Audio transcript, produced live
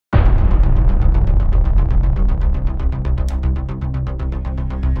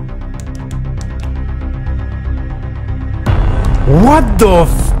What the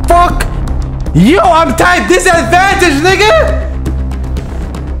fuck? Yo, I'm type disadvantage, nigga!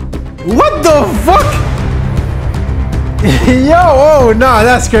 What the fuck? Yo, oh nah,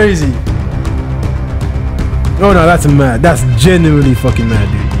 that's crazy. Oh no, that's mad. That's genuinely fucking mad,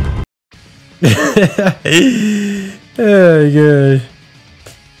 dude. Oh god.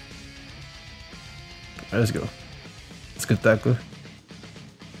 Alright, let's go. Let's get that go.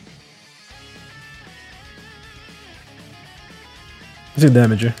 Let's do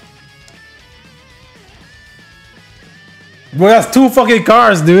damage here. Boy, that's 2 fucking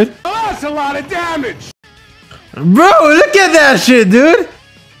cars, dude. Oh, that's a lot of damage. Bro, look at that shit, dude.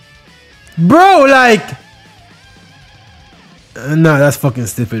 Bro, like... nah, that's fucking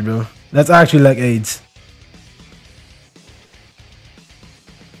stupid, bro. That's actually like AIDS.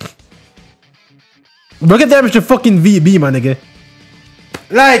 Look at damage to fucking VB, my nigga.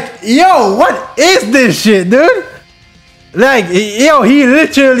 Like, yo, what is this shit, dude? Like, yo, he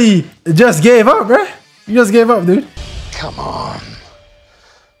literally just gave up, bro. He just gave up, dude. Come on.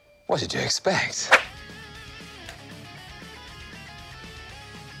 What did you expect?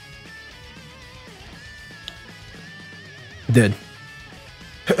 Dead.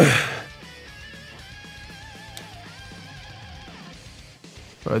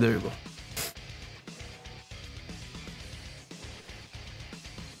 Right, there you go.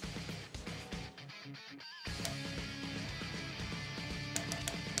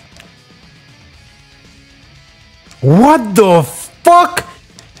 What the fuck?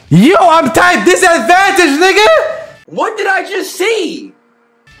 Yo, I'm type disadvantage, nigga! What did I just see?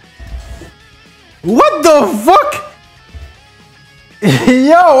 What the fuck?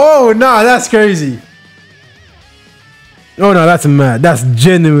 Yo, oh nah, that's crazy. Oh no, that's mad. That's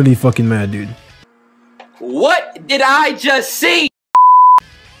genuinely fucking mad, dude. What did I just see?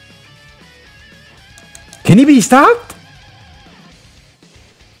 Can he be stopped?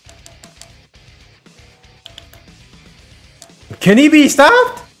 Can he be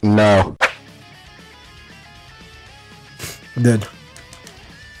stopped? No. Dead.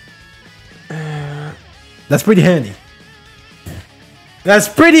 That's pretty handy. That's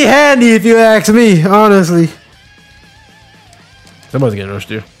pretty handy if you ask me, honestly. Somebody's getting rushed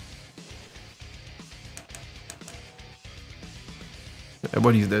here.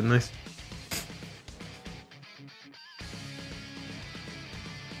 Everybody's dead, nice.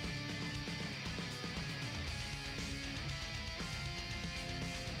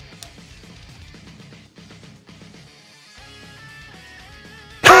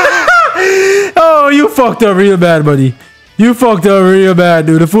 Oh, you fucked up real bad, buddy. You fucked up real bad,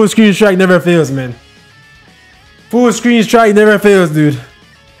 dude. The full screen strike never fails, man. Full screen strike never fails, dude.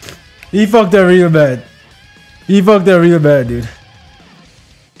 He fucked up real bad. He fucked up real bad, dude.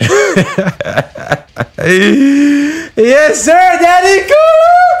 Yes, sir, Daddy.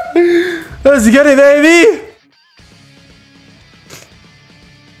 Cool. Let's get it, baby.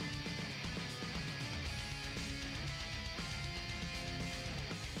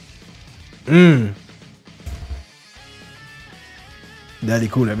 Daddy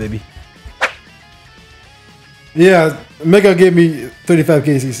cooler, baby. Yeah, Mega gave me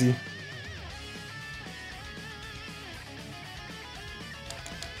 35k CC.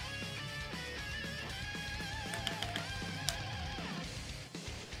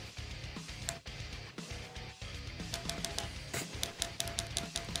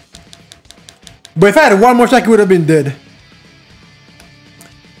 But if I had one more strike, he would have been dead.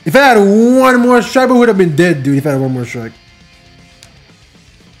 If I had one more strike, we would have been dead, dude. If I had one more strike.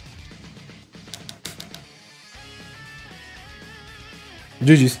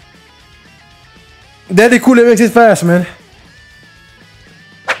 GG's. Daddy Cooler makes it fast, man.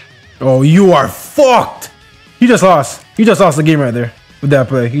 Oh, you are fucked. He just lost. He just lost the game right there with that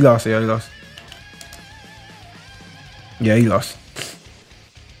play. He lost. Yeah, he lost. Yeah, he lost.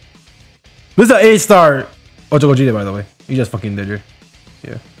 This is an 8-star Ocho Gogeta, by the way. He just fucking did here.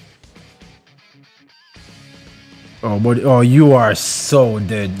 Yeah. Oh, buddy. Oh, you are so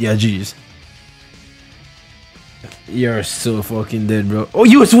dead. Yeah, GG's. You're so fucking dead, bro. Oh,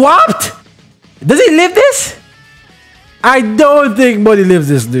 you swapped? Does he live this? I don't think Buddy lives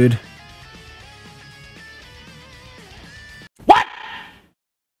this, dude. What?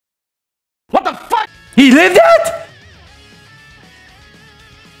 What the fuck? He lived that?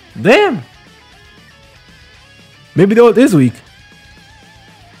 Damn. Maybe the ult is weak.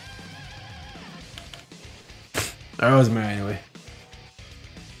 I was mad anyway.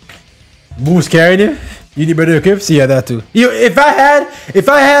 Boost carried him. You need better equips? Yeah, that too. You, if I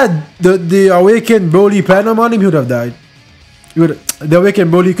had the awakened Broly Platinum on him, he would have died. The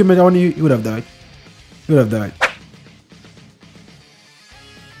awakened Broly equipment on him, he would have died. He would have died.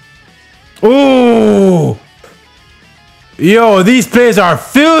 Ooh. Yo, these plays are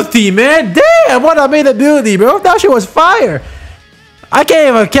filthy, man. Damn, what availability, bro. That shit was fire. I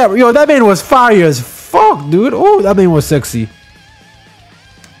can't even cap. Yo, that man was fire as fuck, dude. Oh, that man was sexy.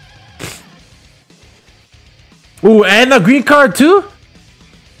 Ooh, and a green card too?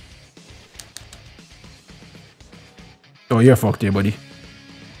 Oh, you're fucked here, buddy.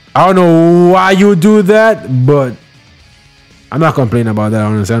 I don't know why you do that, but I'm not complaining about that,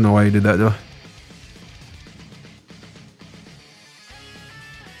 honestly. I don't know why you did that, though.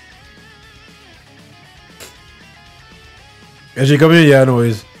 Is she coming in? Yeah, no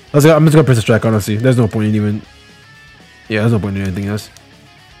worries. I'm just gonna press the strike, honestly. There's no point in even... Yeah, there's no point in anything else.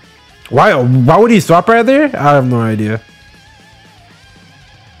 Why would he swap right there? I have no idea.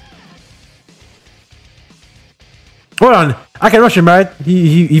 Hold on. I can rush him, right?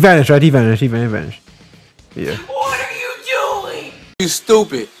 He vanished, right? He vanished. Yeah. What are you doing? You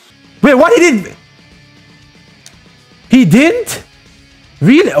stupid. Wait, what? He didn't... He didn't?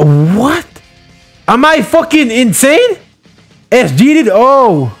 Really? What? Am I fucking insane? SG did?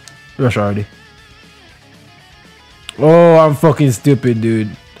 Oh. Rush already. Oh, I'm fucking stupid,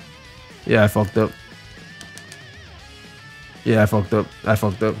 dude. Yeah, I fucked up. Yeah, I fucked up.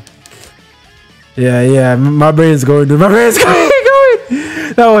 Yeah, my brain's going, dude. My brain's going.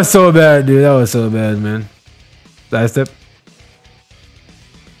 That was so bad, dude. That was so bad, man. Last step.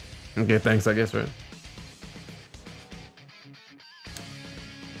 Okay, thanks, I guess, right?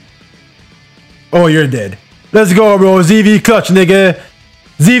 Oh, you're dead. Let's go, bro. ZV clutch, nigga.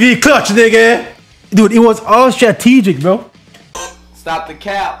 ZV clutch, nigga. Dude, it was all strategic, bro. Stop the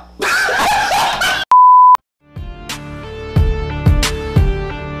cap.